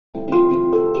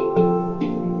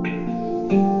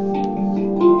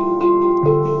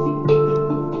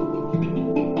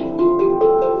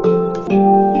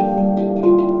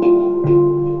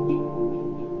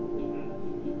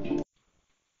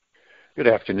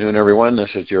afternoon, everyone. This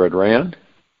is RAND,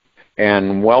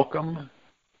 and welcome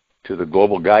to the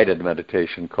Global Guided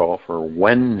Meditation Call for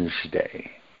Wednesday,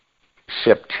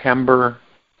 September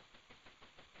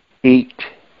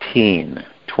 18,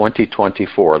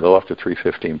 2024, a little after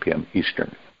 3:15 p.m.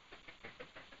 Eastern.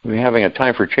 We're having a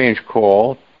time for change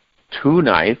call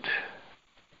tonight,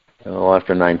 a little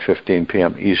after 9:15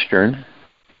 p.m. Eastern.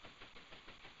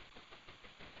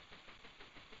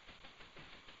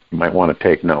 You might want to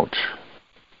take notes.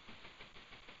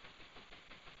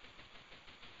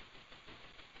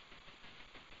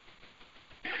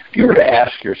 If you were to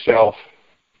ask yourself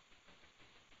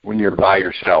when you're by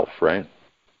yourself, right?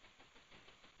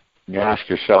 You ask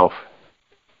yourself,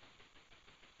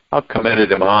 how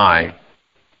committed am I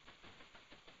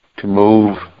to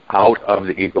move out of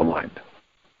the ego mind?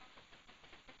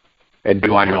 And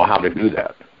do I know how to do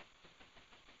that?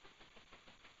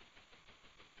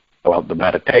 Well, the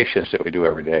meditations that we do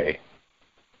every day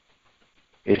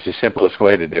is the simplest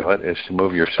way to do it, is to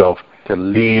move yourself to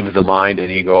leave the mind and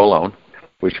ego alone,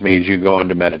 which means you go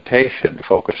into meditation,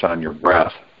 focus on your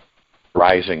breath,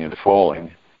 rising and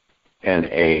falling in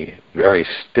a very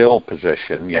still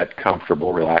position, yet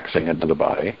comfortable, relaxing into the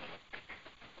body,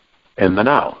 in the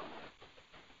now.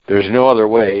 There's no other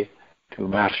way to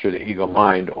master the ego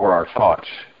mind or our thoughts.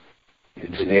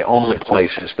 It's the only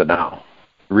place is the now.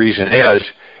 The reason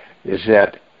is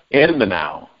that in the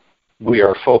now, we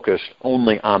are focused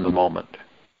only on the moment,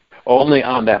 only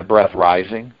on that breath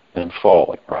rising and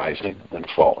falling, rising and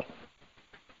falling.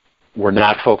 We're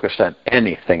not focused on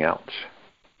anything else.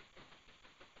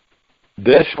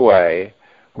 This way,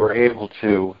 we're able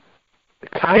to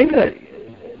kind of,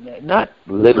 not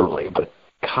literally, but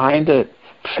kind of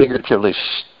figuratively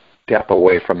step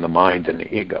away from the mind and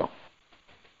the ego.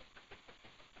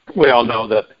 We all know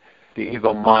that the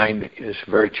ego mind is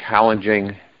very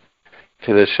challenging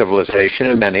to this civilization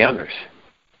and many others,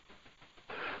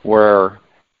 where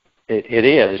it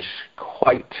is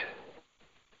quite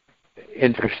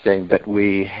interesting that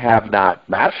we have not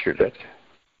mastered it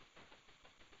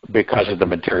because of the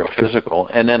material physical.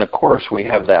 And then, of course, we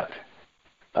have that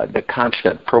the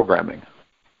constant programming,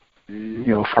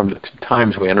 from the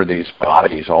times we enter these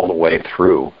bodies all the way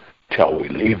through till we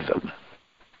leave them.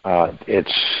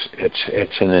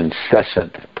 It's an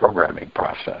incessant programming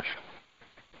process.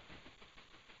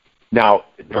 Now,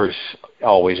 there's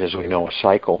always, as we know, a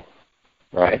cycle,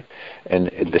 right? And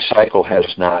the cycle has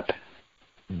not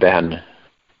been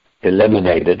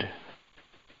eliminated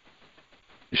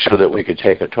so that we could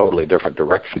take a totally different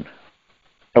direction,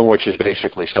 and which is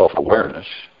basically self-awareness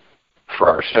for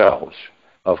ourselves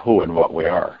of who and what we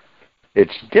are.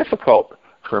 It's difficult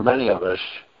for many of us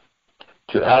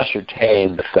to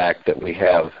ascertain the fact that we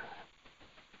have,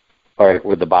 all right,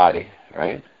 we're the body,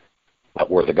 right? But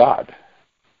we're the God.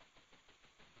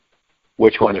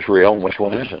 Which one is real and which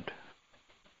one isn't?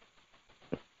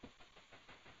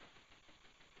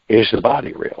 Is the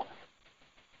body real?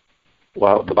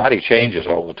 Well, the body changes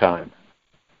all the time.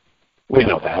 We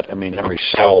know that. I mean, every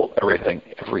cell, everything,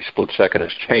 every split second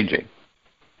is changing.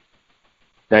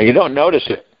 Now, you don't notice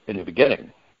it in the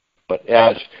beginning, but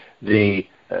as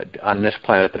on this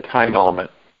planet, the time element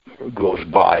goes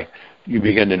by, you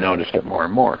begin to notice it more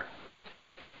and more.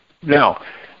 Now,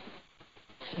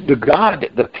 the God,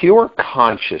 the pure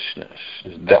consciousness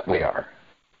that we are,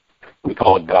 we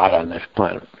call it God on this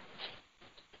planet,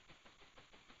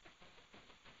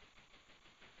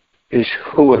 is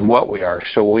who and what we are,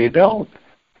 so we don't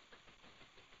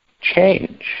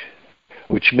change,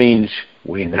 which means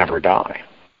we never die.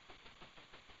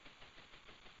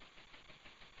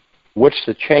 What's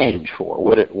the change for?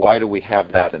 Why do we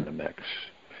have that in the mix?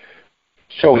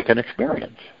 So we can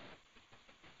experience.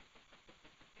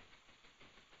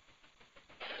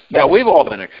 Now, we've all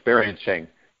been experiencing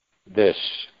this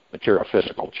material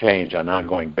physical change on an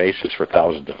ongoing basis for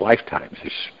thousands of lifetimes.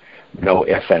 There's no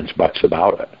ifs, ands, buts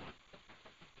about it.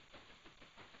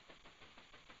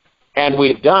 And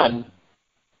we've done,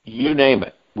 you name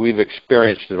it, we've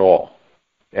experienced it all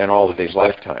in all of these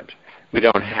lifetimes. We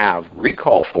don't have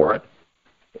recall for it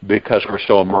because we're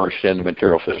so immersed in the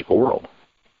material physical world.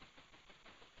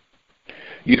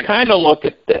 You kind of look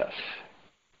at this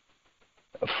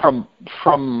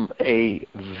from a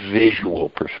visual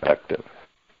perspective.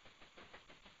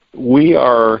 We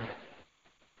are,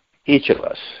 each of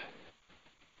us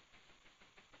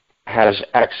has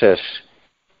access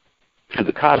to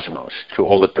the cosmos, to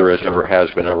all that there is, ever has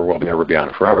been, ever will be, ever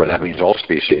beyond, forever. That means all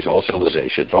species, all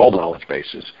civilizations, all knowledge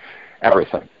bases,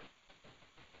 everything.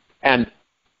 And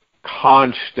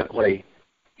constantly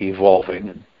evolving,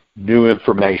 and new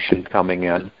information coming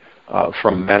in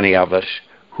from many of us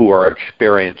who are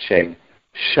experiencing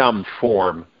some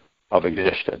form of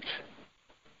existence.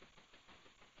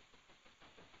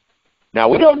 Now,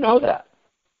 we don't know that,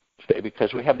 say,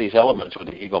 because we have these elements with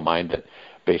the ego mind that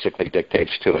basically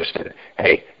dictates to us that,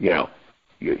 hey,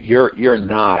 you're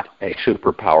not a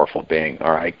super powerful being,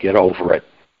 all right, get over it,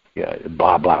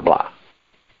 blah, blah, blah.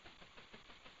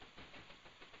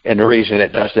 And the reason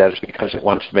it does that is because it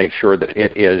wants to make sure that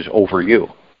it is over you.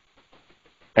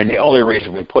 And the only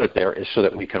reason we put it there is so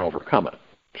that we can overcome it,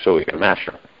 so we can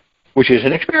master it, which is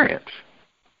an experience.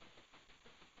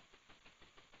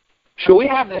 So we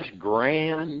have this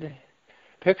grand,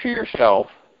 picture yourself,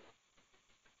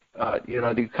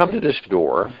 you come to this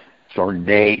door, it's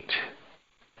ornate,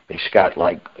 it's got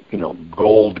like,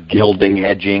 gold gilding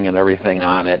edging and everything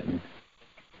on it, and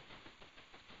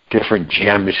different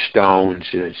gemstones,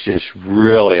 it's just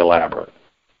really elaborate.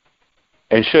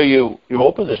 And so you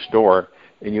open this door,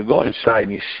 and you go inside,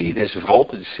 and you see this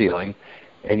vaulted ceiling,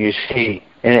 and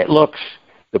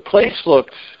the place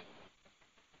looks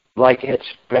like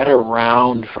it's been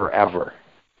around forever,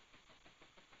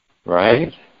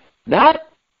 right? Not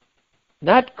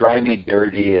grimy,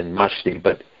 dirty, and musty,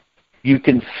 but you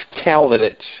can tell that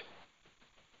it's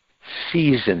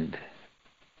seasoned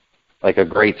like a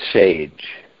great sage.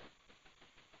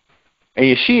 And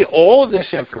you see all of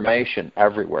this information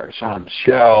everywhere. It's on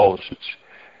shelves,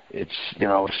 it's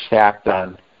stacked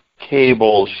on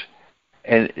tables,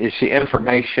 and it's the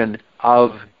information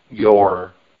of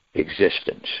your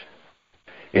existence.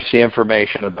 It's the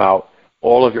information about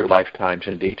all of your lifetimes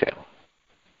in detail.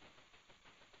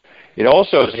 It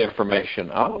also is the information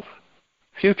of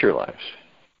future lives.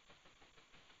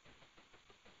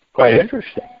 Quite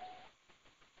interesting.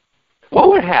 What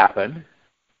would happen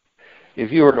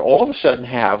if you were to all of a sudden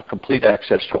have complete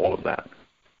access to all of that?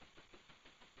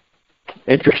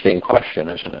 Interesting question,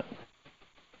 isn't it?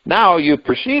 Now you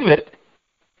perceive it,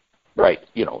 right,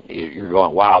 you're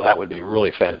going, wow, that would be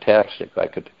really fantastic. I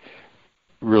could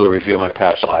really review my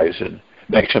past lives and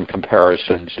make some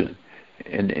comparisons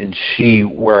and see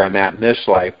where I'm at in this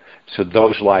life, so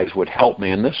those lives would help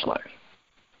me in this life.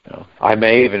 I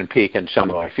may even peek in some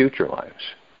of my future lives.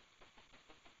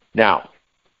 Now,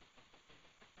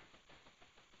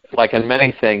 like in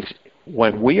many things,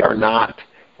 when we have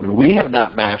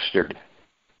not mastered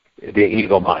the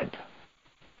ego mind,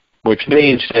 which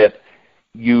means that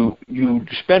you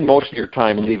spend most of your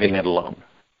time leaving it alone,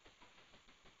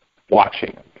 watching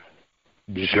it,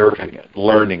 observing it,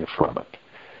 learning from it,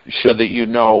 so that you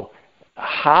know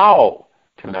how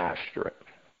to master it.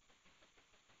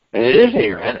 And it isn't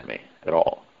your enemy at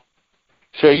all.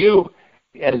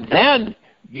 And then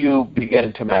you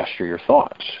begin to master your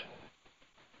thoughts.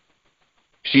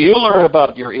 So you learn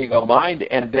about your ego mind,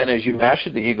 and then as you master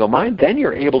the ego mind, then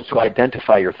you're able to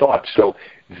identify your thoughts, so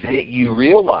that you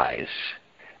realize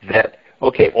that,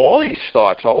 okay, all these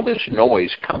thoughts, all this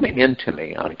noise coming into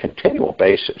me on a continual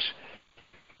basis,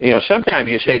 sometimes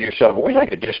you say to yourself, I wish I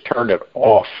could just turn it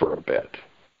off for a bit.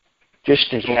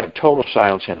 Just to have total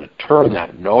silence and to turn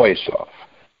that noise off.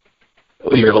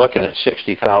 You're looking at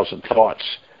 60,000 thoughts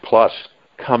plus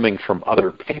coming from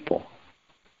other people.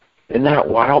 Isn't that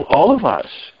wild? All of us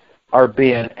are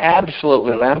being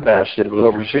absolutely lambasted with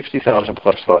over 60,000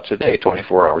 plus thoughts a day,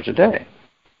 24 hours a day.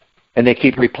 And they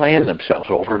keep replaying themselves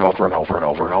over and over and over and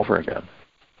over and over again.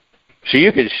 So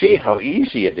you can see how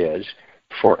easy it is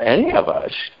for any of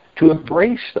us to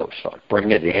embrace those thoughts,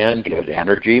 bring it in, give it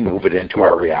energy, move it into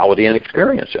our reality, and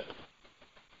experience it.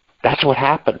 That's what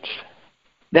happens.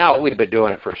 Now, we've been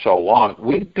doing it for so long,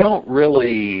 we don't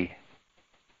really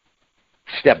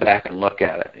step back and look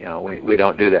at it. We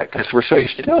don't do that because we're so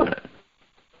used to doing it.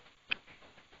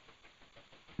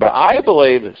 But I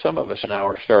believe that some of us now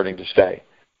are starting to say,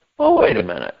 oh, wait a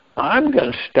minute, I'm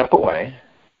going to step away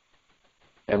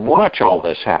and watch all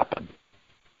this happen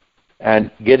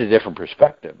and get a different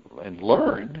perspective and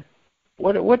learn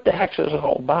what the heck is it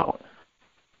all about.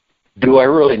 Do I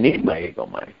really need my ego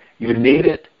mind? You need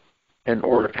it in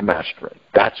order to master it.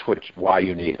 That's why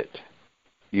you need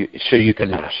it, so you can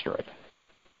master it.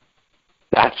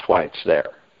 That's why it's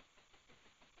there.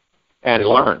 And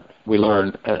we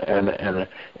learn an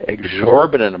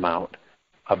exorbitant amount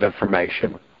of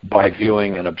information by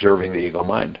viewing and observing the ego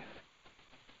mind.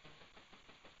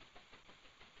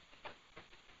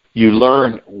 You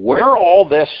learn where all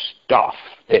this stuff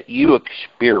that you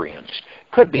experience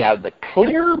could be out of the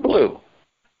clear blue.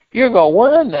 You go,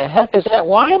 what in the heck is that?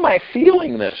 Why am I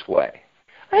feeling this way?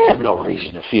 I have no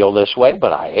reason to feel this way,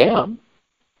 but I am.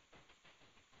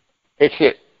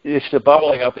 It's the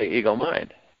bubbling up of the ego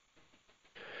mind.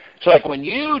 It's like when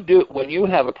you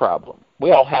have a problem,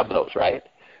 we all have those, right?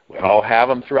 We all have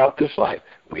them throughout this life.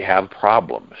 We have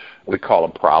problems. We call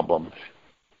them problems.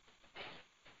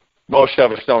 Most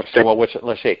of us don't say, well,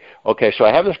 let's see. Okay, so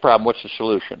I have this problem. What's the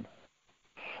solution?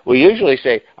 We usually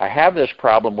say, I have this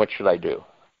problem. What should I do?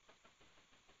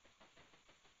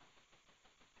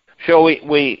 So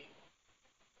we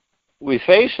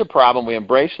face the problem, we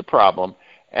embrace the problem,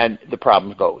 and the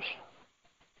problem goes.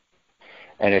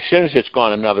 And as soon as it's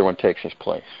gone, another one takes its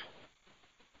place.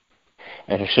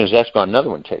 And as soon as that's gone, another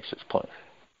one takes its place.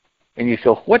 And you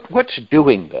feel, what's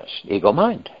doing this? Ego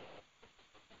mind.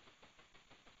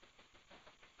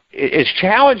 It's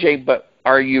challenging, but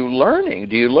are you learning?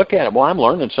 Do you look at it? Well, I'm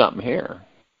learning something here.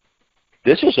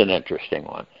 This is an interesting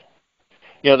one.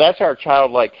 You know, that's our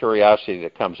childlike curiosity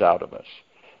that comes out of us.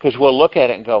 Because we'll look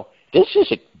at it and go, this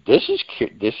is an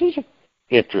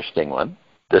interesting one,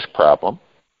 this problem.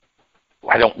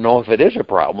 I don't know if it is a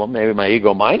problem. Maybe my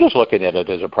ego mind is looking at it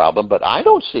as a problem, but I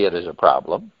don't see it as a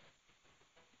problem.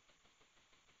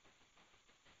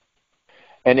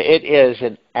 And it is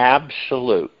an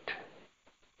absolute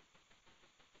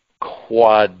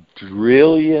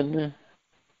quadrillion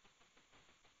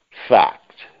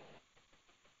fact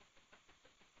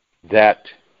that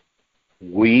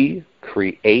we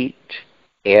create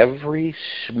every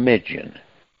smidgen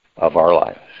of our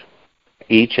lives,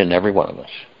 each and every one of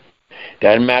us.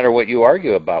 Doesn't matter what you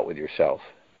argue about with yourself.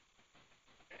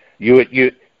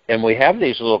 And we have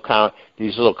these little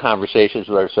conversations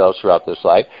with ourselves throughout this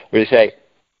life where we say,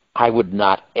 I would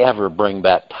not ever bring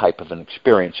that type of an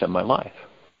experience in my life.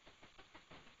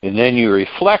 And then you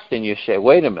reflect and you say,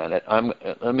 wait a minute,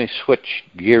 let me switch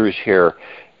gears here.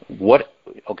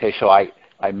 Okay, so I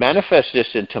manifest this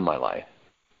into my life.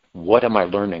 What am I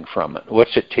learning from it?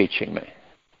 What's it teaching me?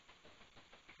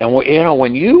 And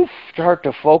when you start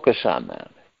to focus on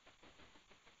that,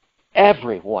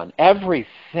 everyone,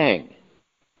 everything,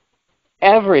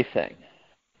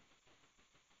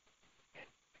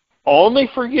 only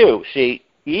for you. See,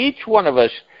 each one of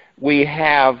us, we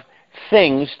have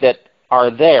things that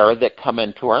are there that come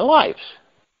into our lives,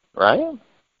 right?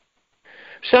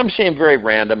 Some seem very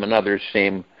random and others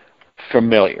seem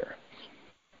familiar.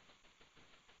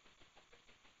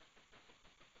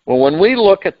 Well, when we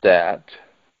look at that,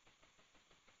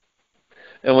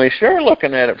 and we start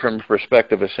looking at it from the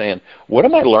perspective of saying, what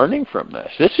am I learning from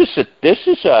this? This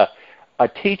is a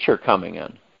teacher coming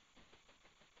in,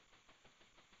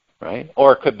 right?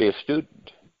 Or it could be a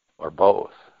student, or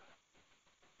both.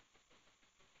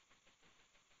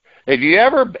 Have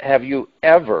you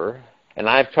ever, and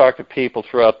I've talked to people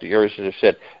throughout the years that have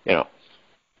said,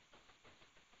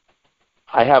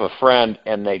 I have a friend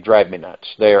and they drive me nuts.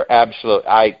 They're absolute.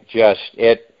 I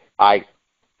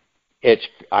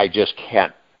just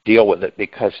can't deal with it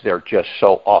because they're just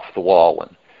so off the wall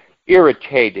and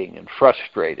irritating and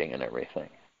frustrating and everything.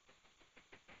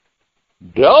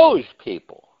 Those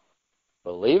people,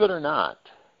 believe it or not,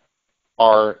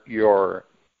 are your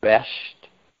best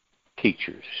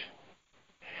teachers.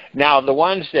 Now, the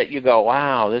ones that you go,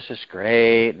 wow, this is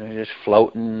great, and they're just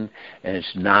floating, and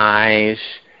it's nice,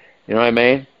 you know what I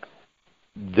mean?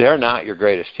 They're not your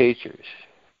greatest teachers.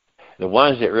 The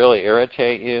ones that really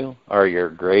irritate you are your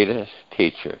greatest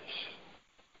teachers.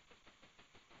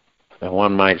 And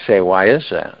one might say, why is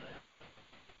that?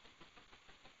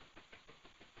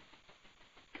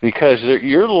 Because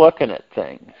you're looking at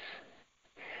things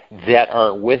that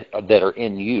are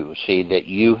in you, see, that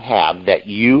you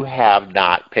have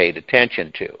not paid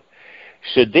attention to.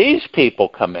 So these people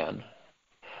come in,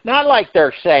 not like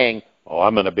they're saying, oh,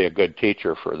 I'm going to be a good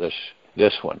teacher for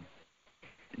this one.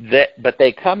 But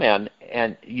they come in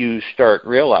and you start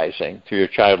realizing through your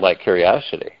childlike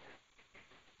curiosity,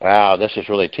 wow, this is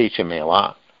really teaching me a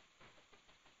lot.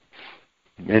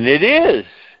 And it is.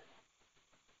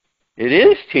 It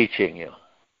is teaching you.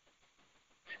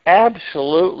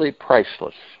 Absolutely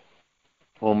priceless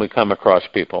when we come across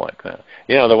people like that.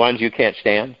 The ones you can't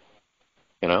stand,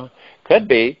 could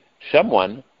be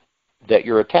someone that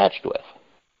you're attached with.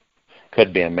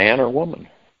 Could be a man or woman.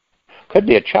 Could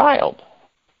be a child.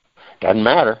 Doesn't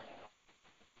matter.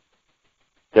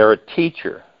 They're a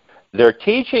teacher. They're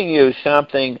teaching you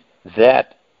something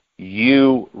that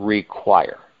you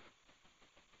require.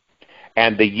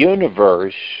 And the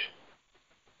universe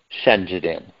sends it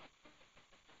in.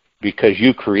 Because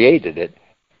you created it,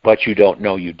 but you don't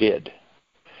know you did.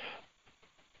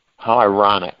 How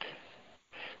ironic.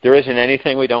 There isn't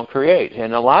anything we don't create.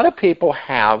 And a lot of people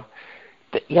have,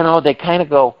 they kind of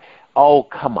go, oh,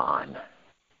 come on.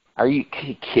 Are you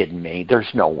kidding me?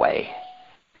 There's no way.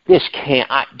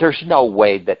 There's no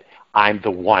way that I'm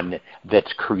the one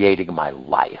that's creating my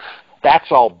life. That's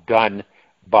all done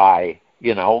by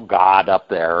God up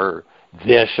there, or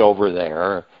this over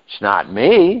there. It's not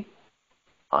me.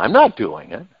 I'm not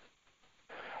doing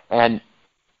it.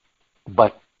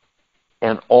 But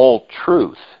in all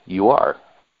truth, you are.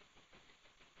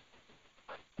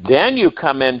 Then you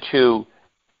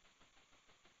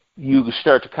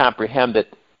start to comprehend that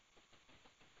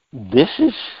this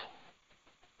is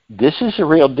a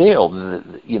real deal.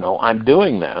 I'm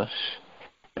doing this,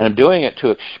 and I'm doing it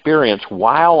to experience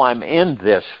while I'm in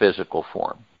this physical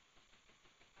form.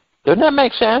 Doesn't that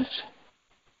make sense?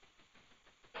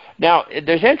 Now,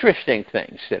 there's interesting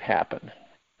things that happen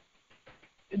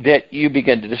that you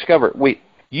begin to discover.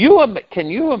 Can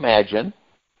you imagine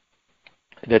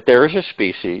that there is a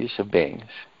species of beings?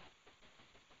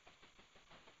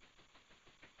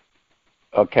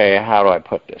 Okay, how do I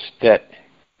put this? That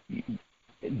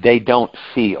they don't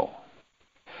feel.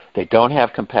 They don't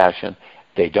have compassion.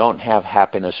 They don't have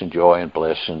happiness and joy and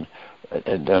bliss, and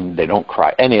they don't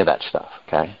cry, any of that stuff,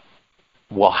 okay?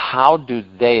 Well, how do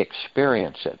they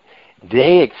experience it?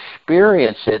 They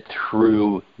experience it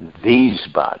through these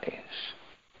bodies.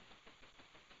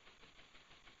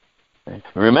 Okay?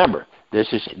 Remember, this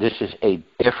is a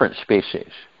different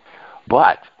species,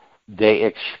 but they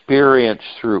experience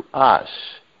through us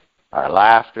our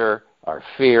laughter, our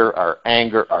fear, our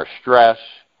anger, our stress,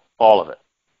 all of it.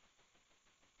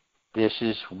 This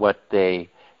is what they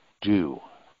do.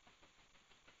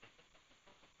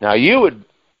 Now, you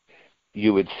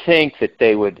would think that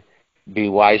they would be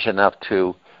wise enough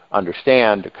to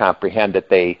understand, to comprehend that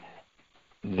they've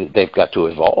got to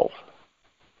evolve.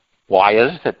 Why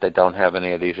is it that they don't have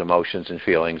any of these emotions and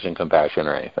feelings and compassion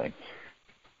or anything?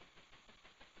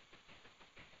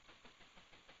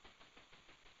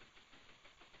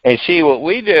 And see, what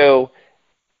we do,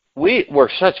 we're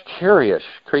such curious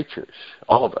creatures,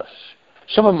 all of us.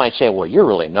 Someone might say, well, you're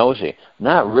really nosy.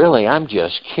 Not really, I'm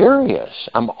just curious.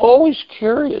 I'm always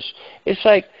curious. It's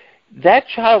like that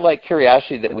childlike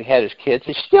curiosity that we had as kids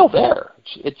is still there.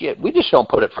 We just don't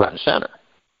put it front and center.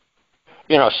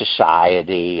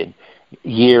 Society and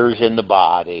years in the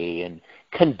body and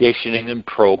conditioning and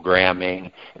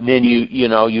programming. And then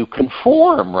you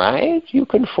conform, right? You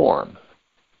conform.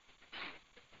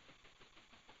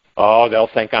 Oh, they'll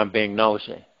think I'm being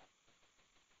nosy.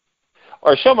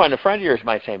 Or someone, a friend of yours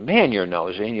might say, man, you're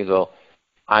nosy. And you go,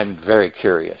 I'm very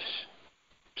curious.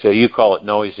 So you call it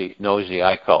nosy,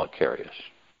 I call it curious.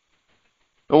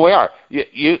 Well, we are.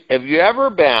 Have you ever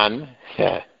been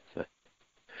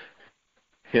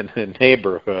in a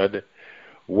neighborhood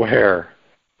where,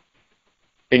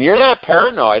 and you're not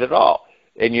paranoid at all,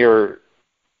 and you're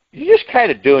just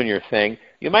kind of doing your thing.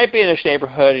 You might be in this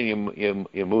neighborhood and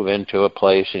you move into a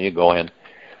place and you go in,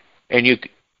 and you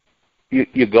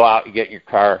go out, you get in your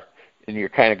car, and you're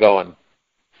kind of going,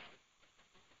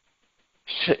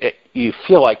 you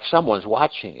feel like someone's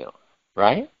watching you,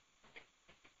 right?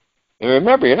 And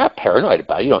remember, you're not paranoid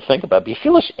about it. You don't think about it. But you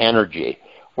feel this energy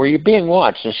where you're being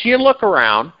watched. And so you look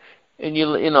around, and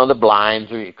the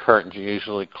blinds or your curtains are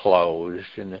usually closed,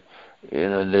 and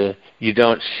you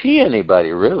don't see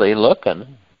anybody really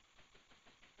looking.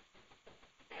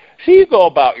 So you go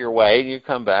about your way, and you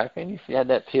come back, and you have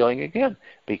that feeling again.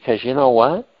 Because you know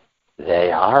what?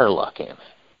 They are looking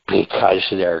because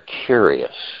they're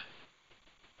curious.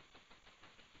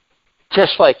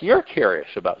 Just like you're curious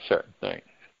about certain things.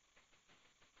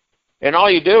 And all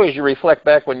you do is you reflect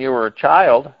back when you were a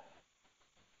child,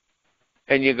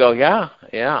 and you go, yeah,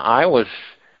 I was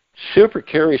super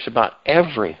curious about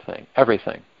everything.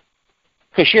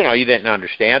 Because, you didn't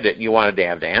understand it, and you wanted to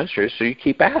have the answers, so you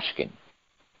keep asking.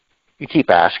 You keep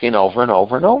asking over and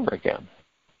over and over again.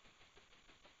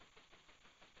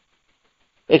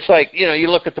 It's like, you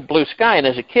look at the blue sky, and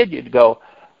as a kid you'd go,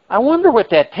 I wonder what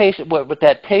that tastes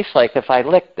like if I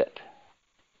licked it.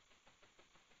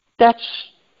 That's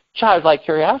childlike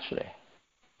curiosity.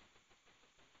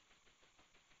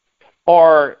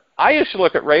 Or I used to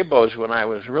look at rainbows when I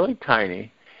was really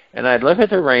tiny, and I'd look at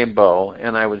the rainbow,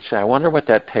 and I would say, I wonder what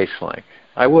that tastes like.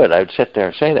 I'd sit there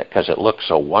and say that because it looked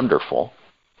so wonderful.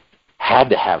 Had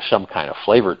to have some kind of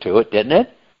flavor to it, didn't it?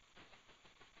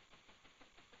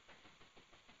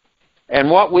 And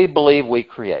what we believe we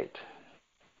create.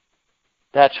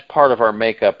 That's part of our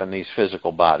makeup in these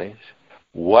physical bodies.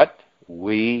 What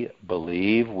we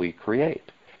believe we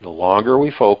create. The longer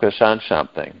we focus on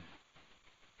something,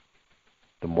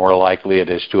 the more likely it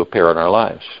is to appear in our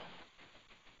lives.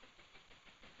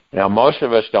 Now, most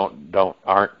of us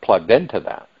aren't plugged into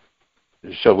that.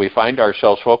 So we find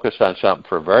ourselves focused on something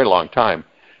for a very long time,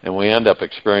 and we end up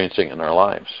experiencing it in our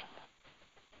lives.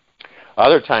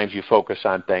 Other times you focus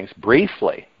on things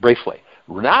briefly,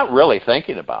 not really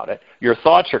thinking about it. Your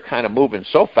thoughts are kind of moving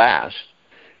so fast.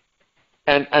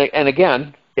 And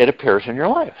again, it appears in your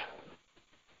life.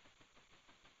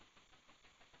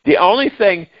 The only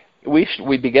thing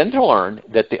we begin to learn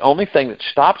that the only thing that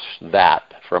stops that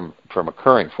from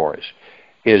occurring for us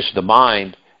is the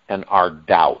mind and our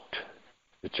doubt.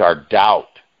 It's our doubt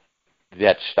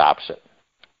that stops it.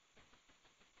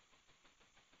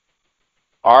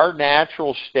 Our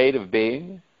natural state of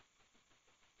being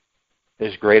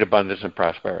is great abundance and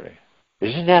prosperity.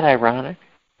 Isn't that ironic?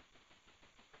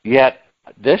 Yet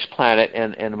this planet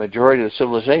and the majority of the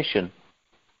civilization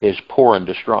is poor and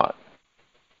distraught.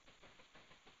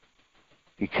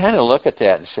 You kind of look at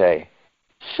that and say,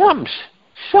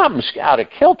 something's out of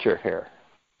kilter here.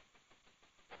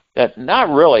 That not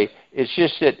really, it's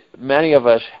just that many of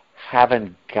us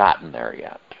haven't gotten there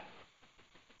yet.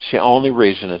 It's the only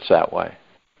reason it's that way.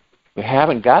 We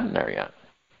haven't gotten there yet.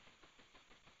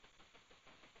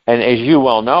 And as you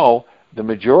well know, the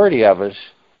majority of us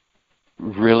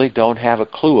really don't have a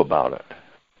clue about it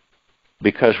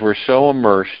because we're so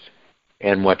immersed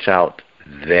in what's out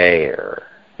there.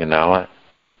 You know,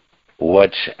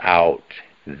 what's out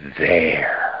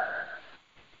there.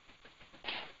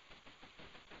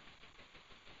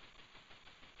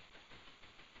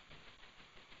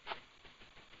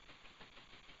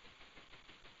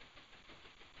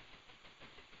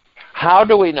 How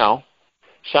do we know?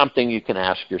 Something you can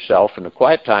ask yourself in the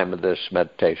quiet time of this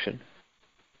meditation.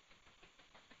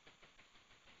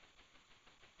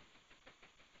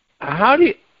 How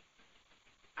do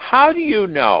you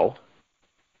know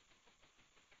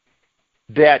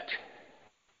that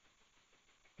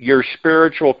your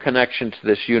spiritual connection to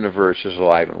this universe is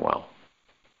alive and well?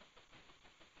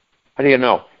 How do you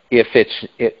know?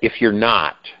 If you're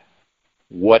not,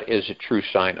 what is a true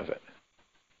sign of it?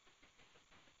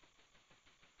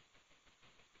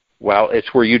 Well,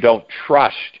 it's where you don't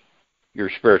trust your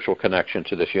spiritual connection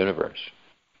to this universe.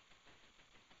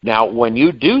 Now, when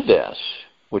you do this,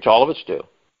 which all of us do,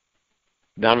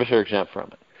 none of us are exempt from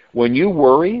it. When you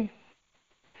worry,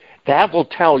 that will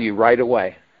tell you right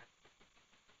away.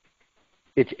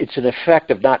 It's an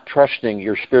effect of not trusting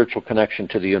your spiritual connection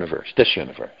to the universe, this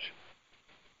universe.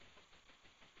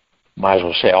 Might as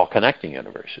well say all connecting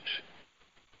universes.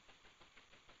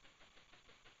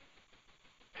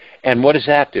 And what does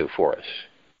that do for us?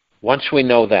 Once we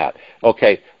know that,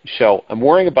 okay, so I'm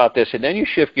worrying about this, and then you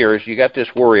shift gears, you got this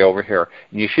worry over here,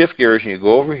 and you shift gears and you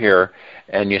go over here,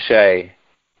 and you say,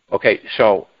 okay,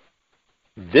 so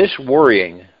this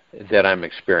worrying that I'm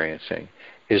experiencing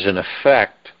is an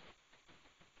effect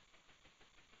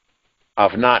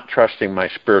of not trusting my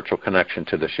spiritual connection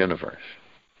to this universe.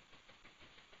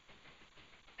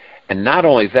 And not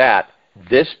only that,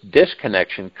 this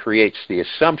disconnection creates the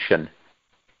assumption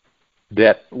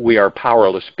that we are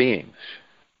powerless beings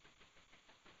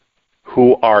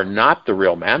who are not the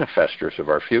real manifestors of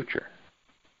our future.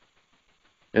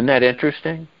 Isn't that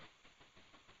interesting?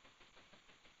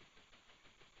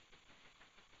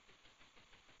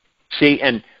 See,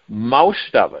 and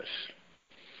most of us,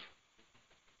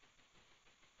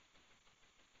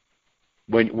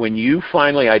 when you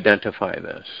finally identify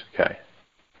this, okay,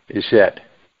 is that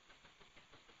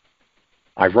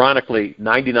ironically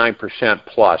 99%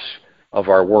 plus of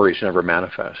our worries never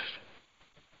manifest.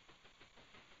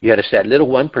 Yet it's that little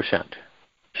 1%.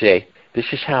 See, this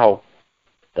is how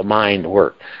the mind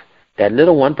works. That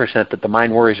little 1% that the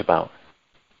mind worries about.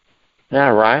 Isn't that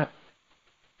right?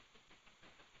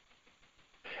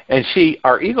 And see,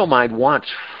 our ego mind wants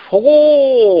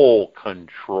full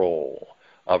control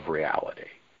of reality.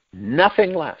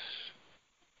 Nothing less.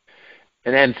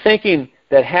 And then thinking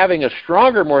that having a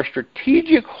stronger, more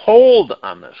strategic hold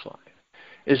on this life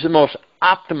is the most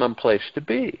optimum place to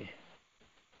be.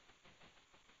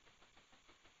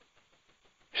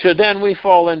 So then we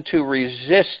fall into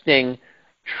resisting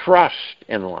trust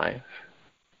in life.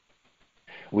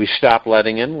 We stop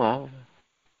letting in love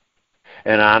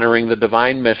and honoring the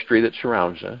divine mystery that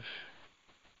surrounds us.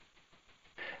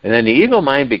 And then the ego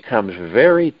mind becomes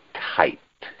very tight,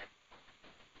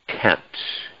 tense,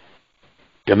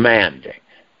 demanding,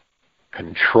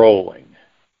 controlling,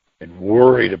 and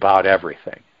worried about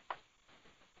everything.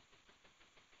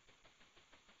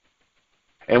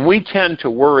 And we tend to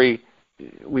worry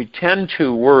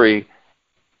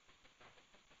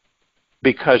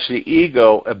because the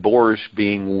ego abhors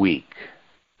being weak,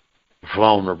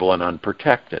 vulnerable, and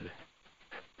unprotected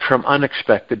from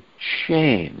unexpected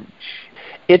change.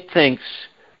 It thinks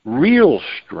real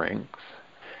strength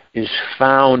is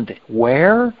found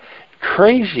where?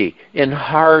 Crazy, in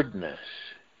hardness.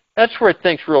 That's where it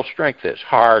thinks real strength is,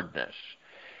 hardness.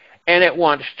 And it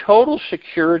wants total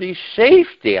security,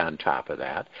 safety on top of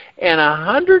that, and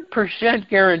 100%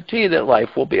 guarantee that life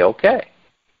will be okay.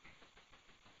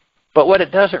 But what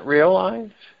it doesn't realize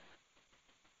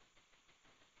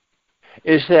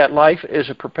is that life is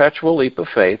a perpetual leap of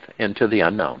faith into the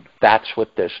unknown. That's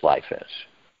what this life is.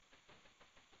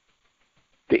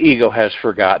 The ego has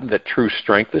forgotten that true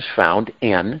strength is found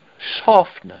in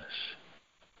softness.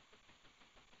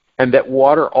 And that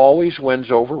water always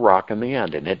wins over rock in the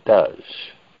end, and it does.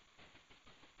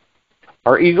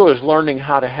 Our ego is learning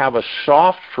how to have a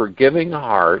soft, forgiving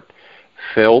heart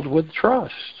filled with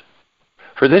trust.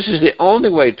 For this is the only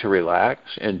way to relax,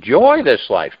 enjoy this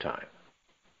lifetime,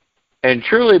 and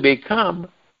truly become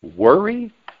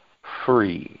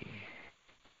worry-free.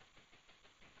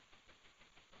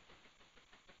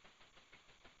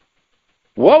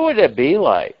 What would it be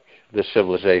like the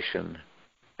civilization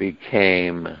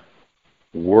became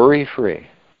worry-free?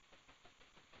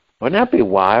 Wouldn't that be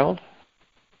wild?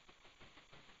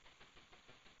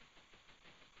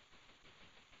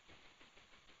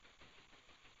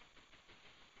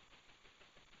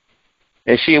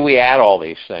 And see, we add all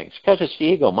these things because it's the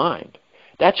ego mind.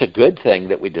 That's a good thing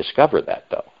that we discover that,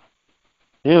 though.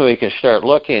 You know, we can start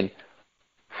looking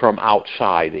from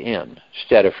outside in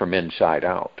instead of from inside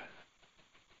out.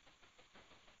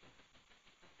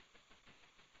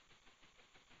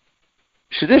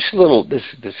 So this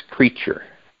creature,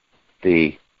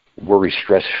 the worry,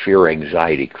 stress, fear,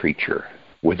 anxiety creature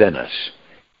within us,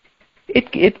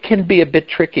 it can be a bit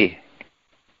tricky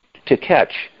to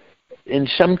catch. And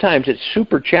sometimes it's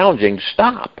super challenging to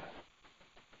stop.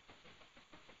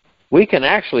 We can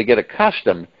actually get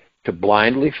accustomed to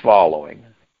blindly following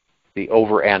the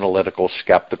over-analytical,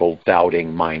 skeptical,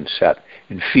 doubting mindset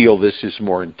and feel this is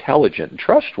more intelligent and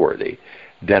trustworthy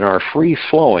than our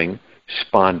free-flowing,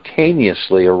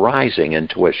 spontaneously arising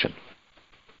intuition.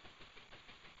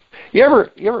 You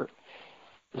ever,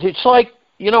 it's like,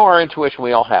 you know, our intuition,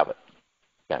 we all have it.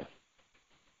 Okay?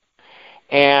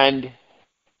 And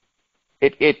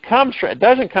it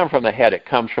doesn't come from the head, it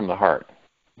comes from the heart.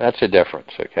 That's the difference,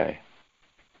 okay?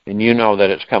 And you know that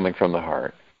it's coming from the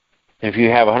heart. If you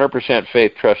have 100%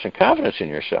 faith, trust, and confidence in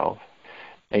yourself,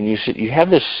 and you have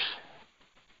this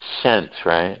sense,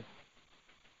 right?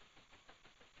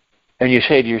 And you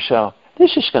say to yourself,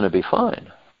 this is going to be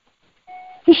fine.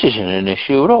 This isn't an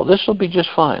issue at all. This will be just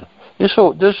fine. This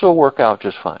will work out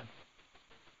just fine.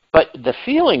 But the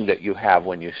feeling that you have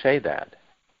when you say that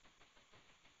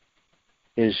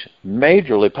is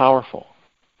majorly powerful.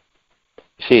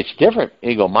 See, it's different.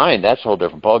 Ego mind, that's a whole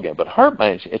different ballgame. But heart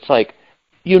mind, it's like,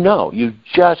 you know. You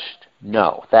just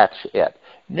know. That's it.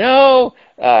 No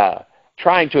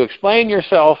trying to explain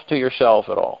yourself to yourself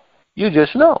at all. You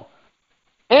just know.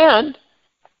 And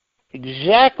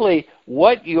exactly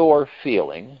what you're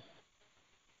feeling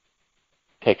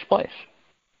takes place.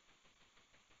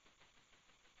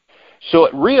 So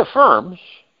it reaffirms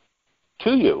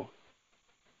to you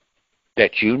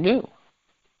that you knew.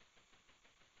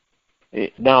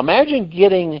 Now imagine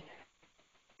getting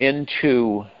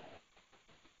into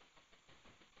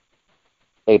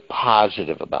a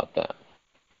positive about that,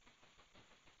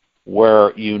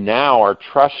 where you now are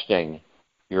trusting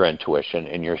your intuition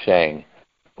and you're saying,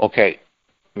 okay,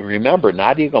 remember,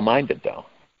 not ego-minded though.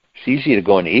 It's easy to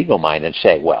go into ego mind and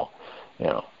say, well, you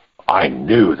know, I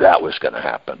knew that was going to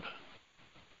happen.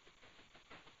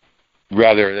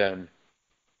 Rather than,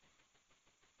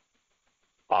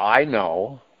 I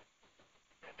know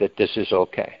that this is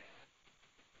okay.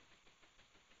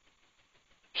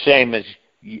 Same as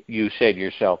you say to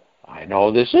yourself, I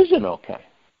know this isn't okay.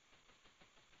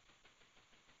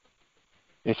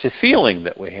 It's a feeling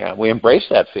that we have. We embrace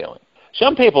that feeling.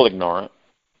 Some people ignore it.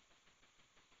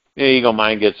 The ego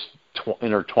mind gets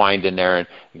intertwined in there and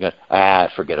you go,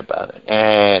 forget about it.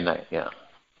 And, you know,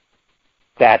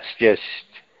 that's just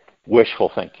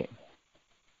wishful thinking.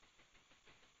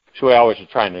 So we always are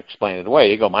trying to explain it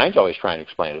away. Ego mind's always trying to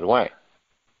explain it away.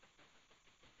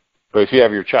 But if you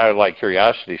have your childlike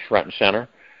curiosity front and center,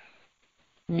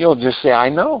 you'll just say, I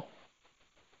know.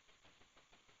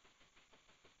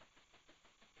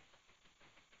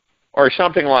 Or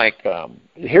something like,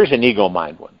 here's an ego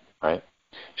mind one, right?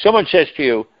 Someone says to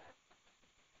you,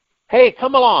 hey,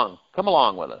 come along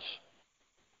with us.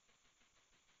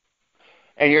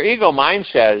 And your ego mind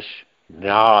says,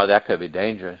 no, that could be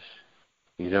dangerous.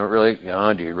 You don't really,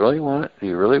 do you really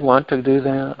want to do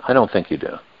that? I don't think you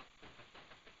do.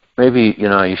 Maybe,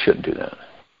 you shouldn't do that.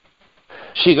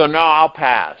 So you go, no, I'll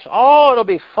pass. Oh, it'll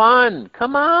be fun.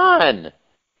 Come on.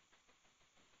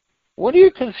 What are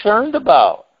you concerned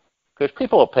about? Because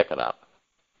people will pick it up.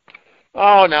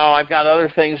 Oh, no, I've got other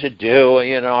things to do.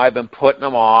 I've been putting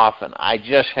them off, and I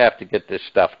just have to get this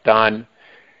stuff done.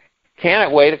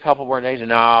 Can't it wait a couple more days? No,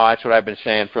 that's what I've been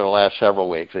saying for the last several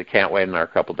weeks. It can't wait another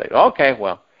couple days. Okay,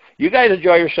 well, you guys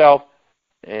enjoy yourself.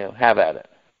 Have at it.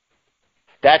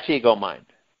 That's ego mind.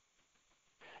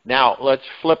 Now, let's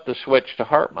flip the switch to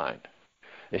heart mind.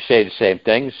 They say the same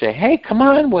thing. They say, hey, come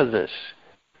on with this.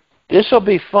 This will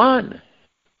be fun.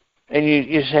 And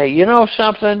you say, you know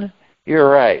something? You're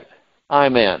right.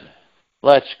 I'm in.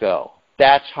 Let's go.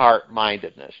 That's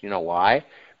heart-mindedness. You know why?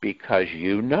 Because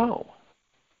you know.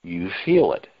 You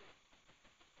feel it.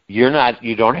 You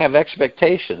don't have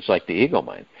expectations like the ego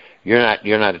mind. You're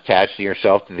not attached to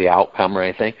yourself, to the outcome or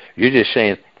anything. You're just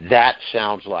saying, that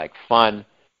sounds like fun.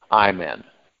 I'm in.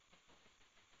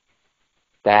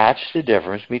 That's the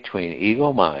difference between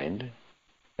ego mind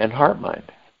and heart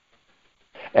mind.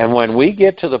 And when we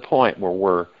get to the point where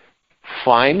we're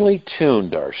finely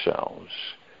tuned ourselves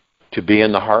to be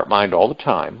in the heart mind all the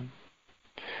time,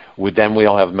 then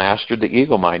we'll have mastered the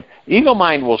ego mind. Ego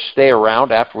mind will stay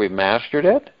around after we've mastered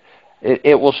it.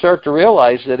 It will start to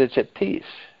realize that it's at peace.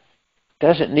 It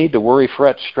doesn't need to worry,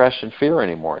 fret, stress, and fear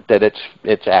anymore, that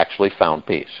it's actually found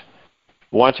peace.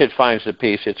 Once it finds the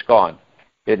peace, it's gone.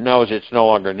 It knows it's no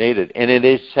longer needed, and it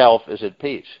itself is at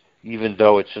peace, even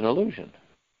though it's an illusion.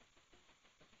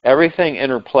 Everything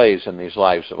interplays in these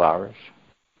lives of ours.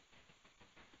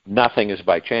 Nothing is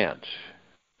by chance.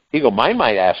 Ego mind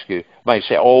might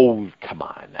say, oh, come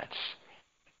on,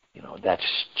 that's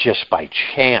just by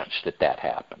chance that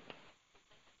happened.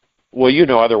 Well, you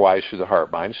know otherwise through the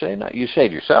heart mind. You say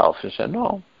to yourself, and say,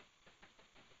 no,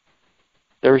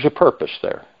 there's a purpose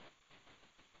there,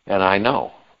 and I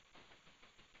know.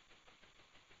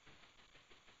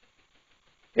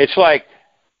 It's like,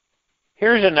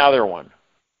 here's another one.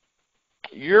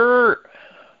 You're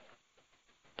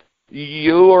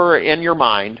in your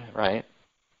mind, right?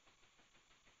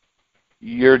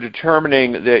 You're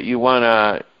determining that you want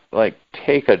to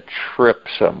take a trip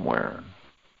somewhere.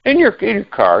 In your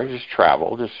car, just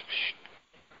travel. Just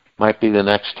might be the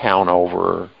next town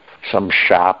over, some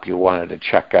shop you wanted to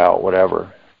check out,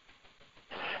 whatever.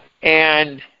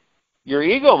 And your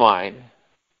ego mind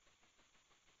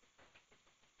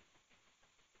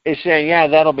is saying, yeah,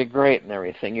 that'll be great and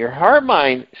everything. Your heart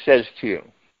mind says to you,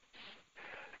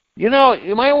 you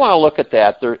might want to look at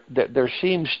that. There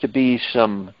seems to be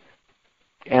some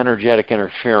energetic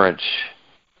interference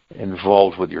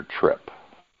involved with your trip.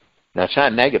 That's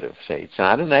not negative. It's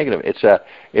not a negative.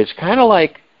 It's kind of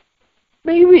like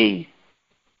maybe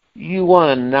you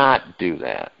want to not do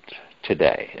that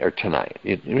today or tonight.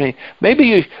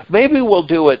 Maybe we'll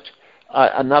do it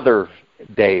another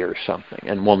day or something,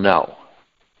 and we'll know.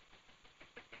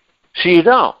 So you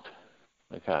don't.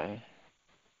 Okay.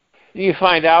 You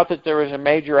find out that there was a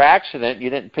major accident. You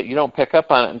don't pick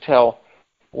up on it until,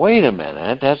 wait a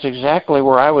minute, that's exactly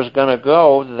where I was going to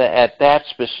go at that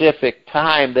specific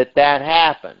time that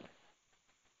happened.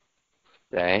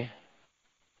 Okay?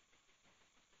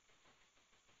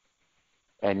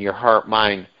 And your heart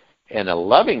mind, in a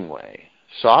loving way,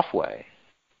 soft way,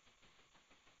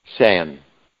 saying,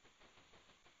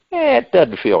 it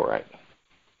doesn't feel right.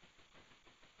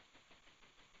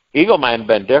 Ego mind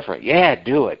been different. Yeah,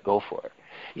 do it. Go for it.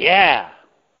 Yeah.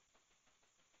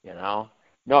 No,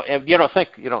 you don't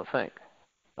think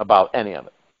about any of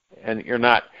it, and you're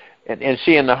not. And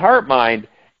see, in the heart mind,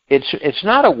 it's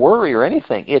not a worry or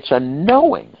anything. It's a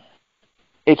knowing.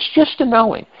 It's just a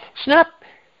knowing. It's not,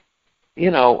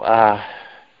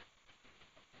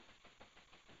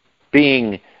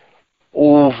 being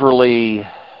overly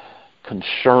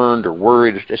concerned or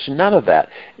worried. It's none of that.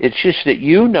 It's just that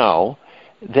you know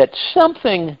that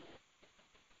something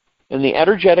in the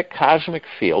energetic cosmic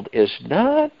field is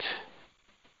not,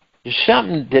 there's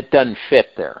something that doesn't fit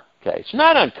there. Okay, it's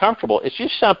not uncomfortable. It's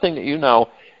just something that you know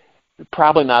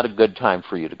probably not a good time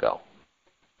for you to go.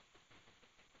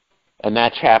 And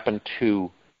that's happened to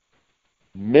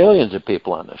millions of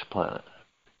people on this planet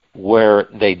where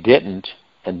they didn't,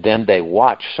 and then they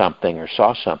watched something or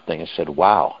saw something and said,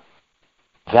 wow,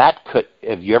 have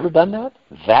you ever done that?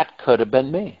 That could have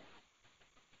been me.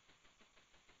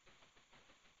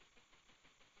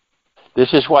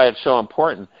 This is why it's so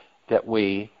important that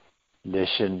we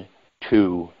listen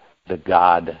to the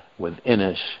God within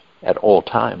us at all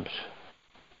times.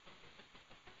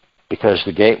 Because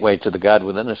the gateway to the God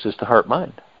within us is the heart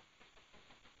mind.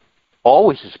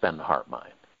 Always has been the heart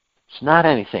mind. It's not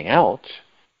anything else.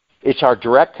 It's our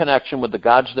direct connection with the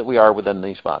gods that we are within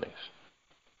these bodies.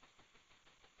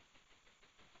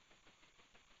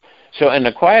 So in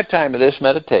the quiet time of this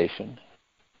meditation,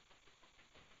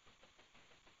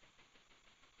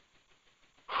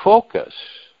 focus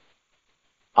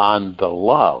on the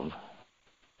love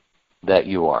that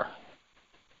you are.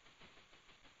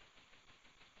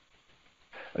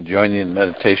 Join you in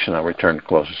meditation. I'll return to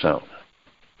close us out.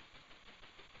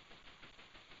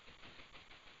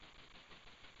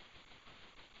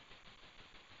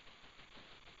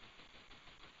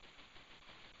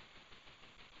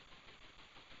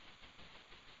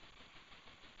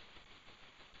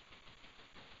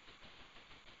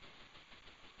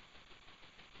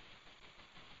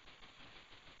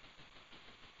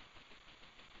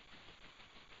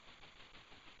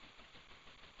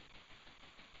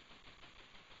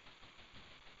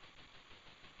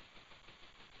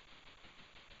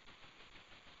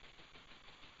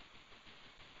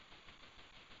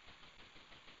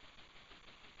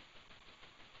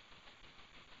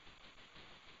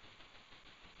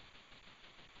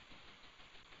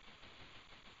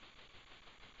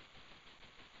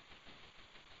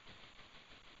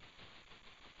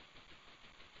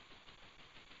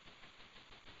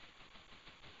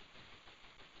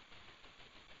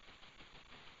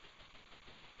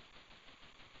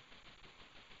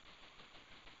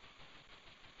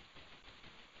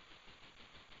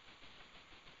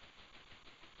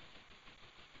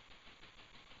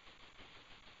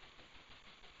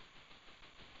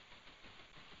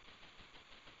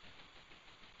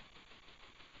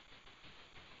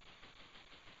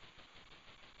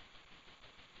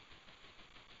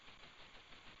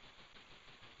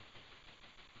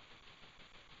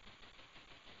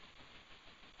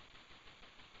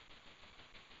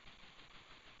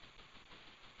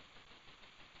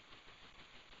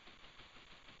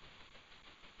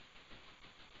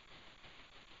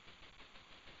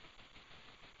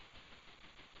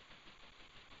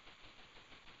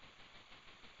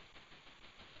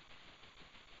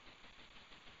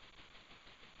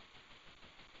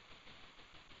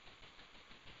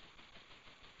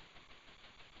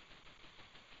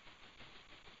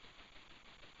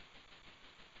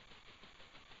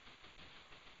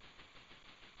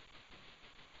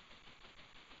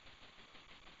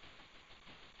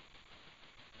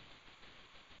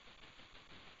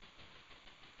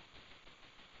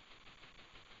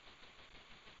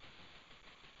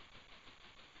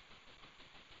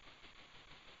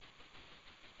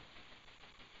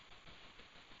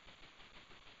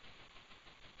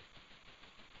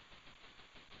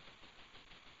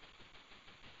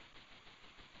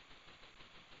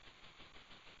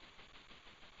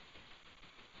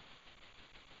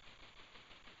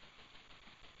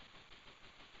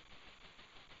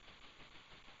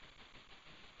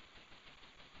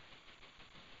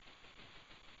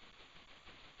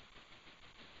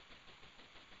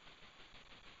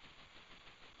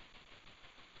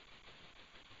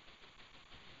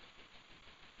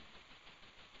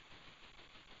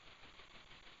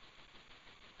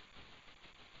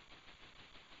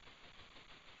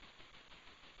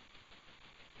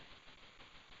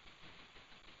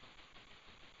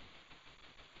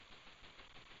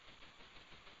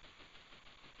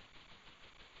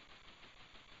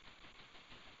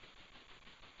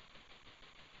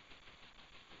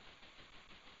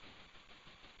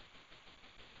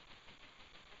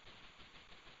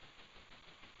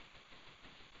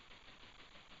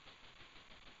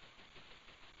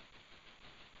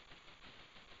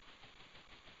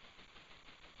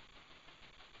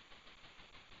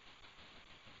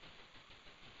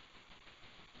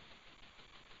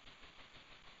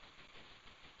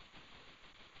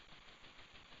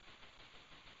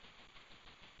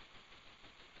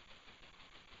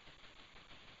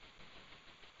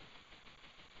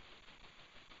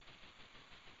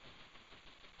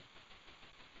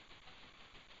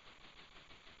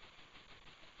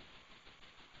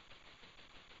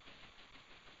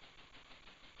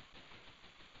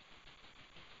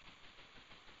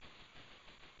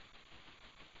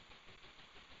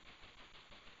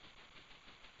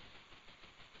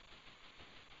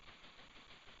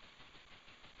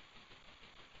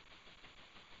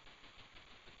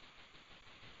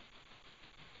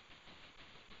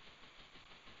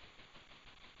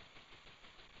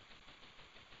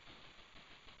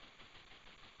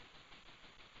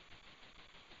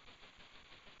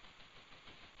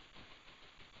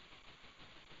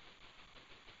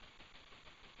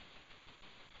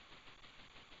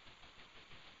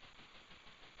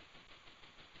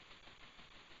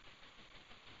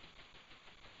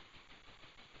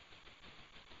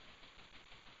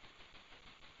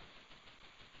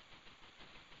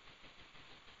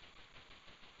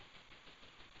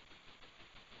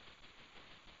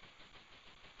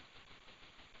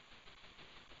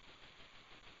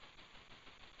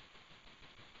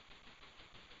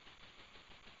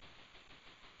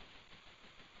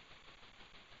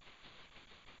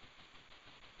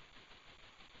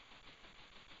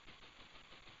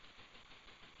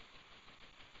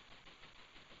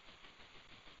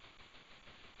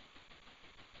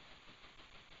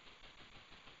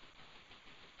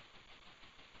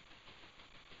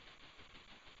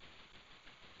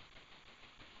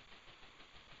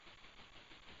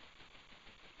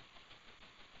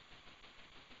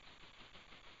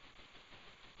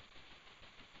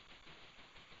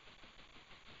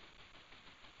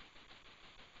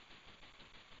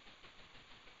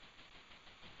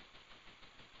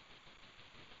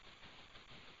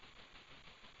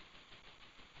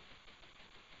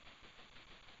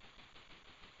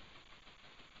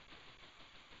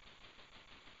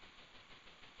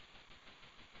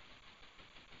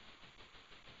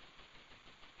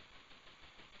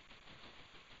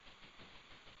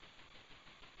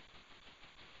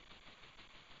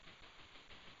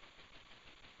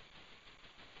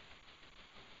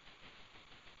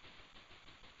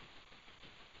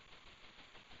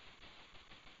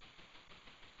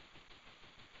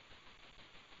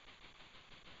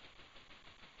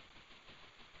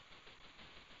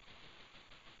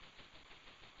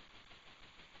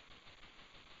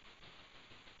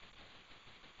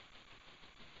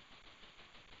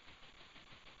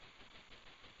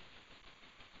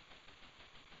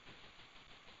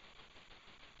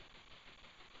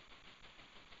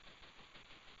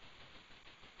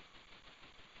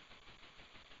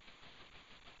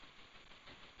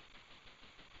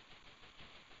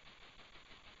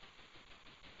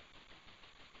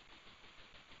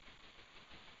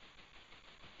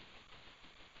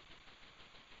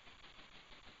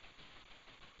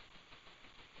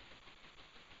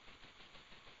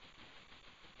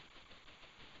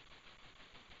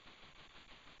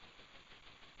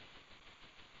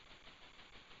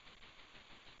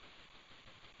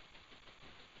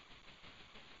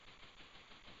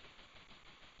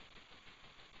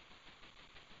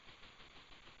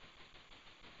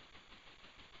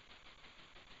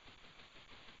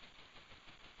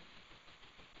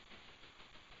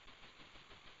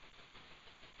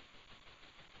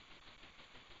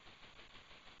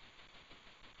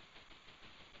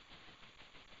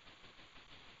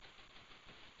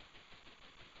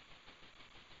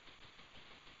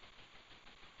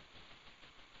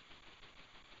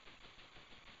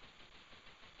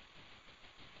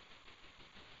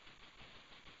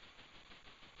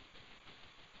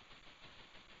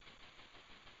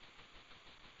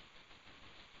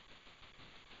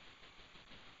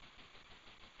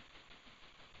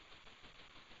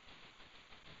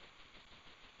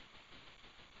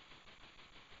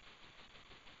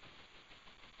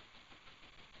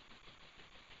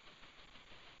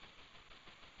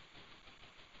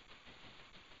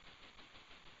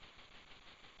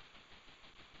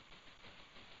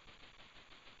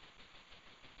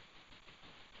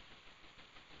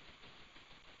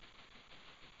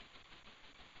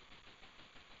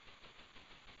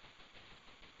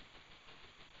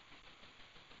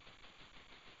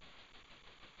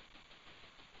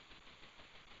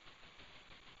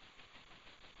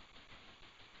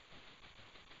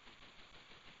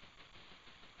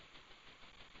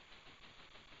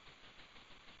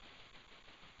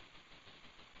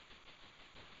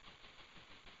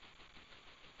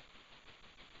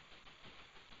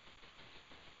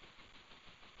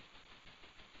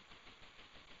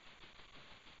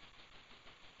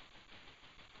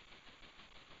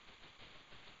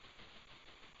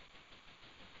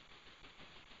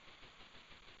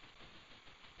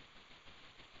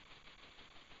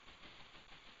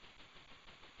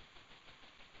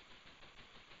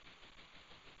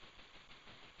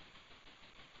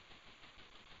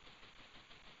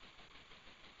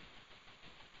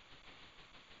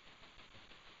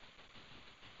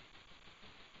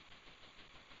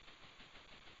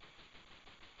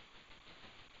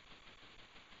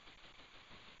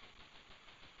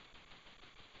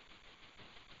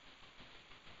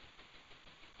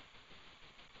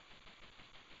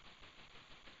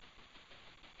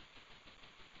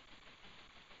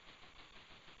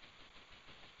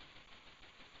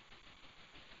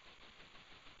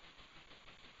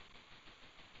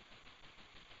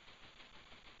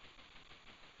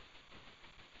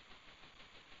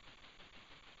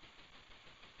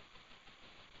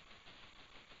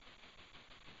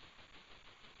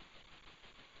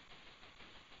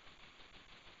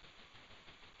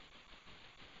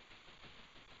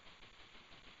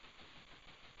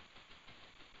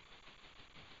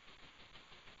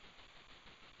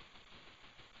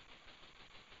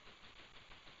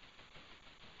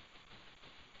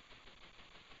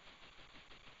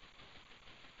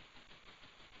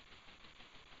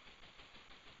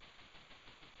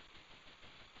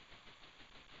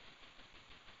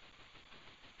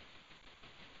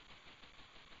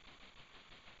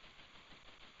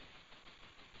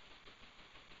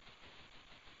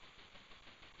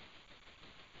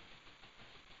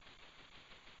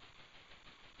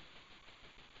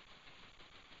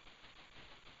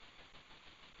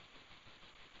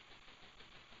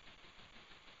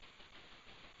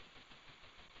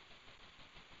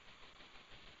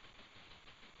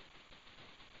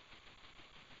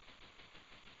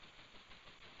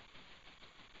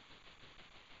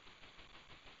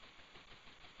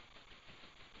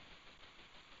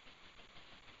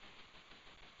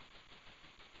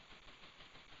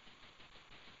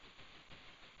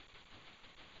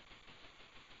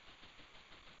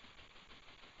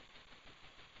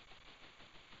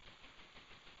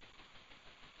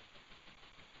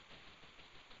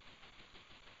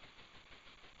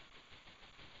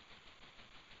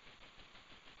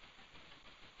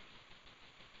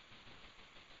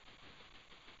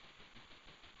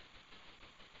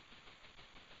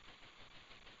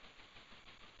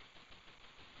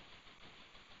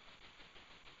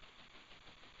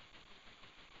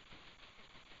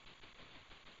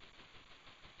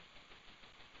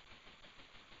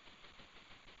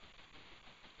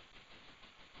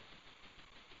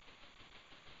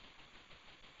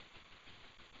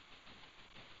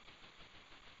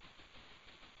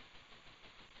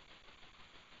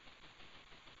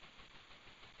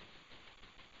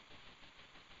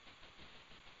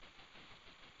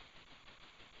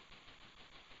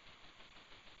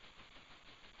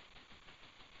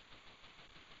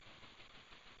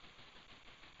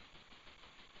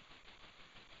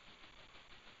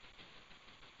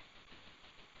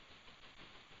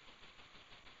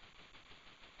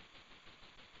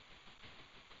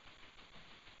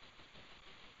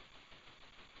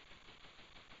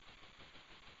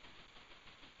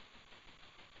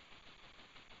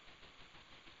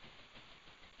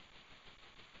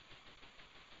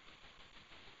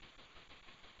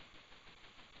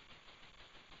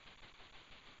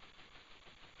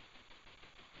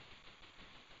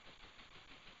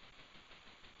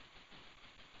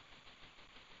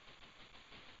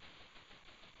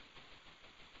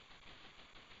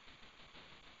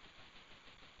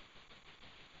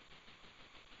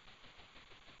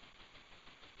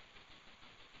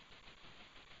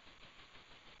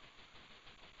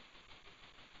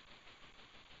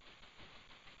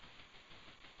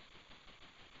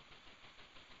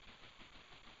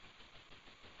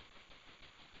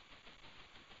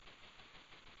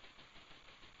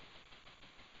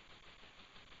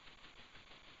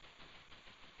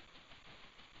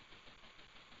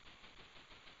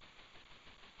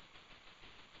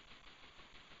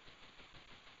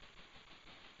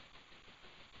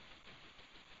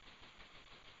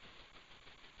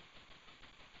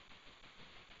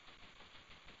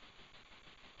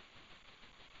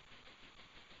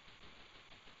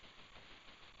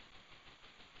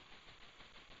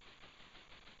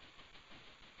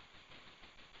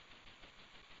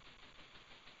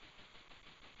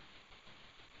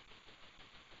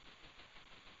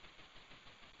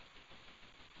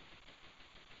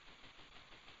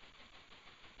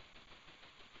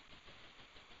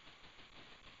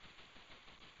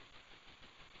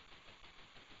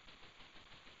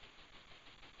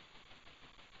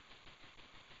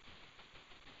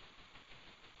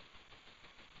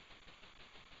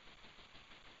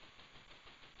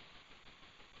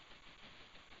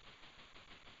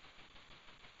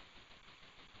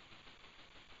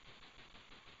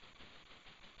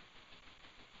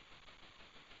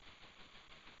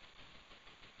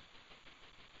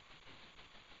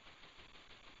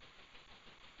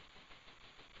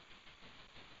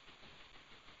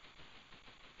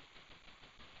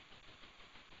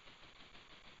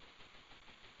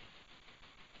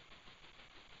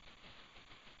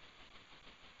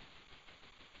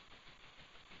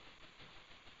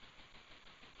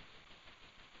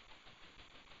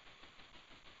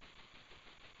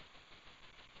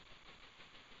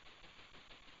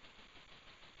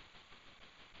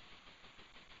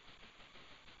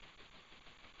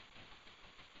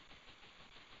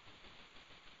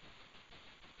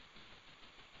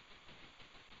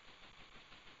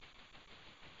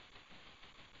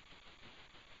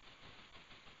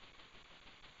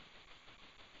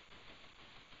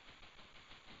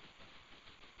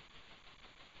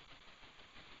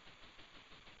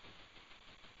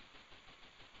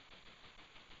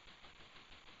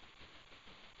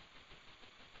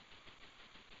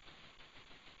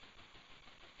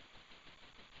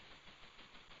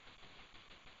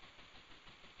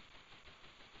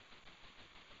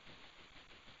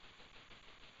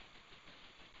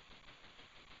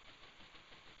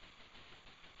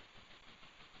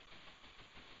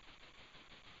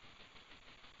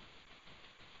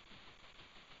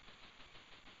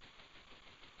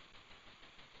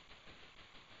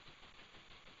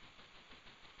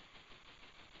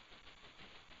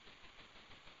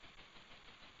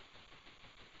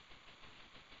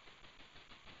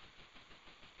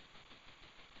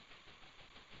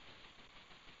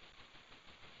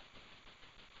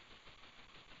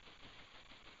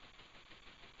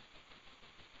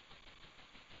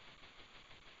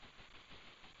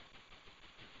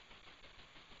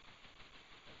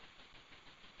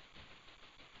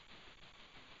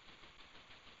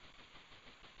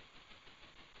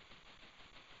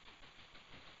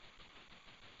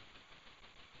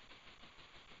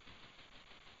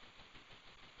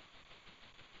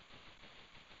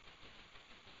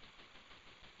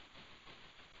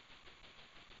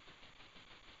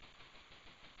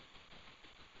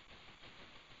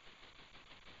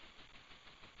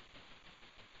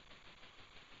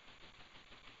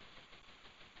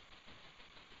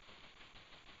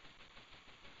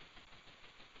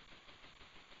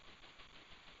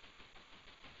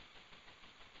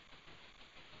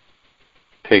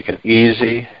 Take an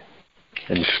easy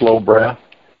and slow breath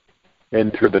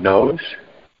in through the nose,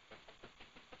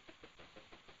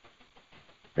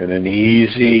 and an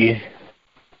easy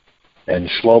and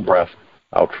slow breath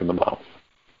out from the mouth.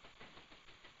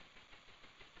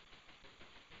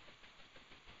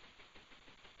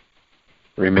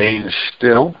 Remain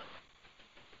still,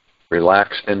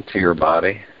 relaxed into your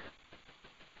body,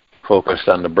 focused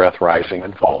on the breath rising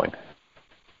and falling.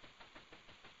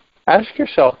 Ask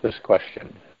yourself this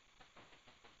question.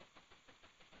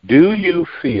 Do you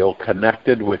feel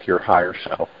connected with your higher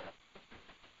self?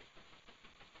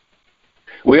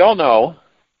 We all know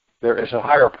there is a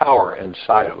higher power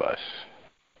inside of us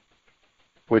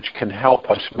which can help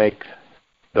us make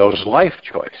those life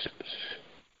choices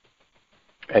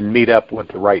and meet up with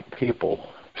the right people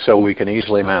so we can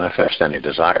easily manifest any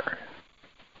desire.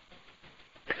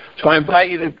 So I invite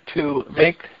you to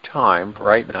make time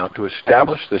right now to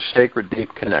establish this sacred deep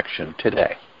connection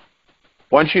today.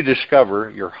 Once you discover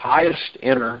your highest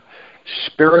inner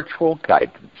spiritual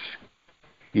guidance,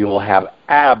 you will have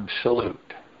absolute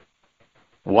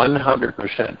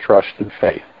 100% trust and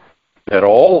faith that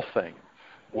all things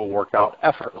will work out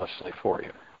effortlessly for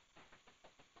you.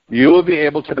 You will be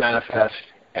able to manifest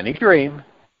any dream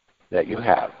that you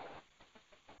have.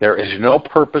 There is no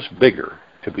purpose bigger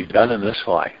to be done in this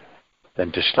life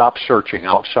than to stop searching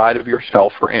outside of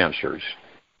yourself for answers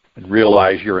and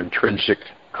realize your intrinsic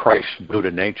Christ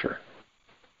Buddha nature,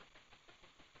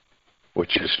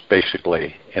 which is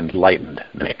basically enlightened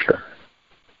nature.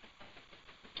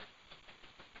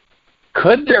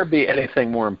 Could there be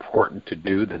anything more important to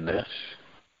do than this?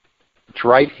 It's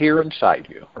right here inside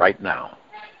you, right now.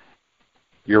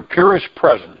 Your purest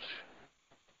presence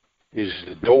is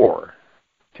the door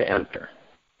to enter.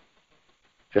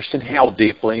 Just inhale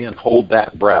deeply and hold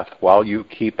that breath while you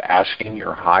keep asking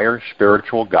your higher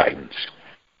spiritual guidance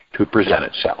to present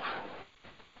itself.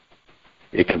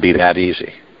 It can be that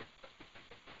easy.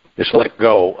 Just let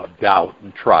go of doubt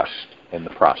and trust in the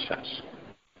process.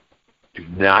 Do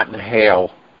not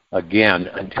inhale again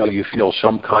until you feel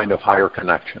some kind of higher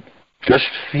connection. Just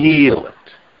feel it.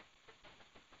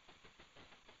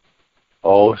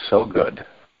 Oh, so good.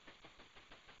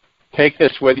 Take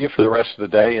this with you for the rest of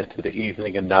the day into the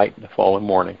evening and night and the following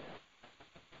morning.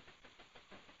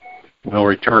 We'll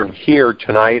return here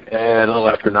tonight at a little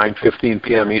after 9:15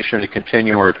 p.m. Eastern to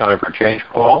continue our time for change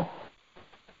call.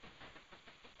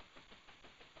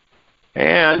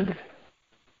 And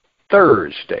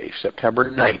Thursday,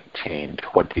 September 19,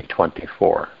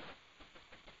 2024.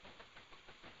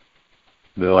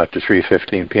 A little after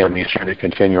 3:15 p.m. Eastern to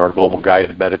continue our global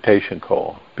guided meditation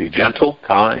call. Be gentle,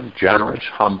 kind, generous,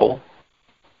 humble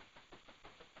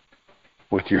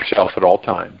with yourself at all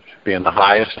times. Being the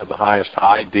highest of the highest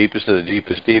high, deepest of the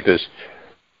deepest deepest,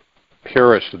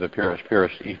 purest of the purest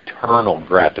purest, eternal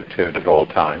gratitude at all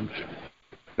times.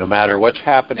 No matter what's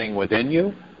happening within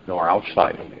you nor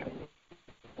outside of you.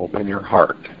 Open your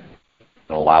heart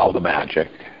and allow the magic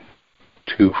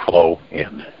to flow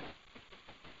in.